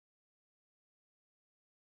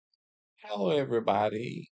Hello,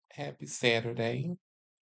 everybody. Happy Saturday.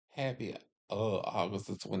 Happy August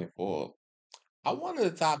the 24th. I wanted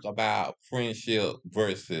to talk about friendship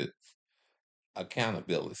versus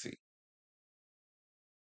accountability.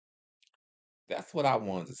 That's what I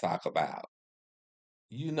wanted to talk about.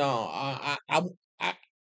 You know, I, I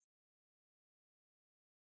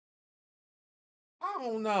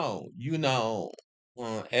don't know.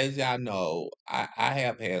 As y'all know, I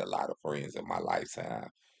have had a lot of friends in my lifetime,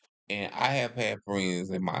 and I have had friends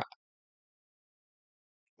in my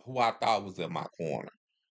who I thought was in my corner,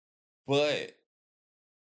 but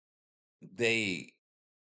they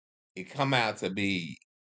it come out to be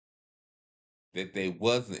that they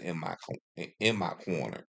wasn't in my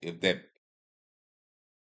corner. If that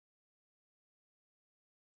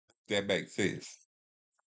makes sense.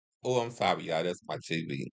 Oh, I'm sorry, y'all. That's my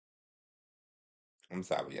TV. I'm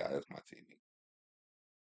sorry, y'all. That's my TV.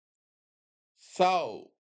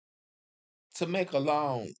 So to make a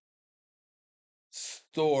long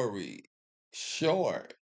story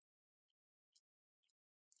short,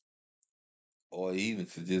 or even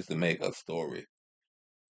to make a story,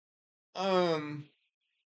 um,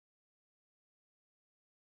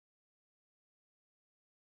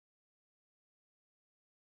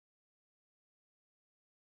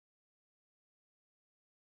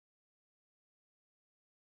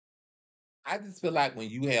 I just feel like when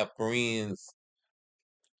you have friends,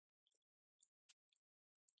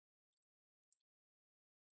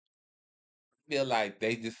 feel like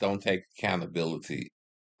they just don't take accountability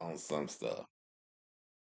on some stuff.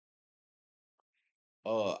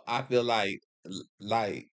 I feel like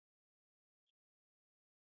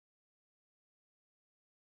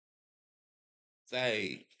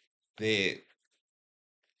say that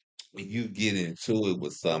when you get into it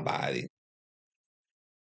with somebody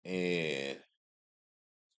and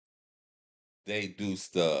they do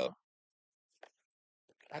stuff,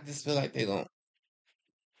 I just feel like they don't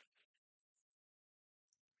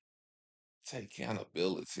take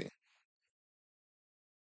accountability.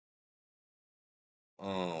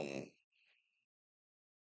 Um,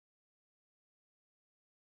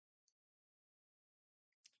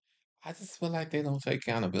 I just feel like they don't take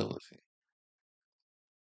accountability.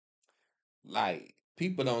 Like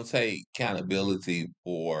people don't take accountability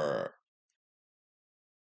for.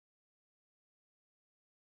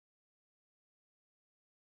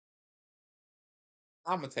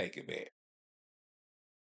 I'm gonna take it back.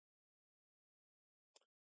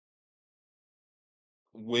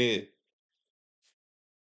 With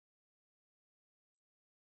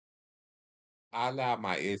I allowed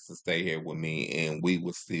my ex to stay here with me, and we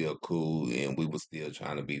were still cool, and we were still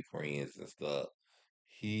trying to be friends and stuff.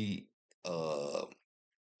 He uh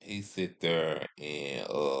he sit there and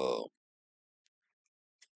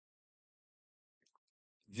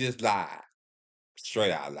just lied,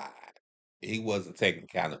 straight out lied. He wasn't taking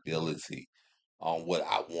accountability on what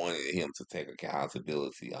I wanted him to take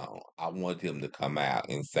accountability on. I wanted him to come out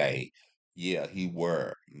and say, "Yeah, he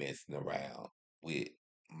were messing around with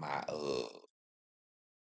my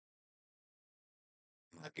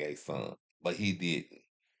my gay son," but he didn't.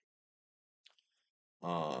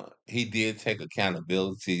 He did take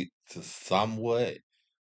accountability to somewhat,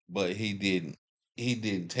 but he didn't. He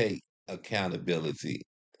didn't take accountability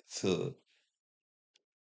to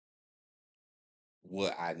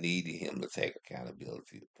what I needed him to take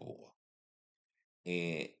accountability for,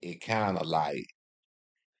 and it kind of like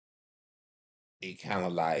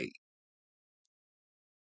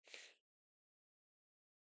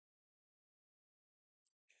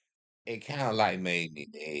it kind of like made me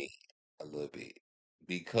mad a little bit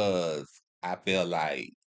because I felt like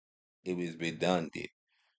it was redundant.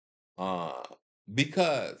 Uh,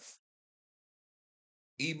 because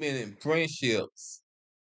even in friendships,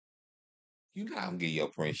 you not gonna give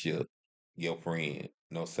your friend,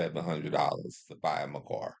 no $700 to buy him a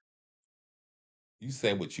car. You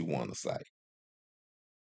say what you want to say.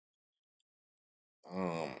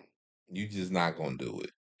 Um, you just not gonna do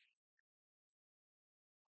it.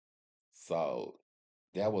 So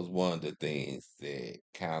that was one of the things that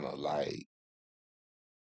kind of like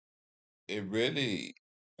it really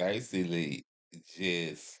basically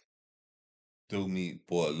just threw me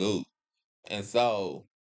for a loop. And so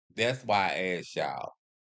that's why I asked y'all,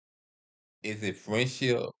 is it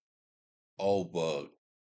friendship over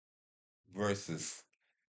versus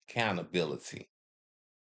accountability?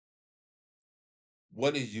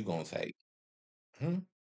 What is you gonna take? Hmm?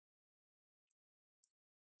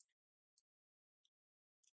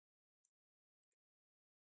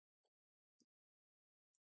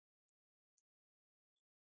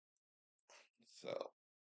 So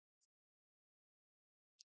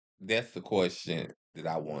that's the question that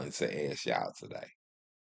I wanted to ask y'all today.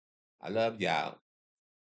 I love y'all.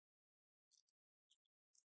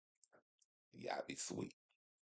 Y'all be sweet.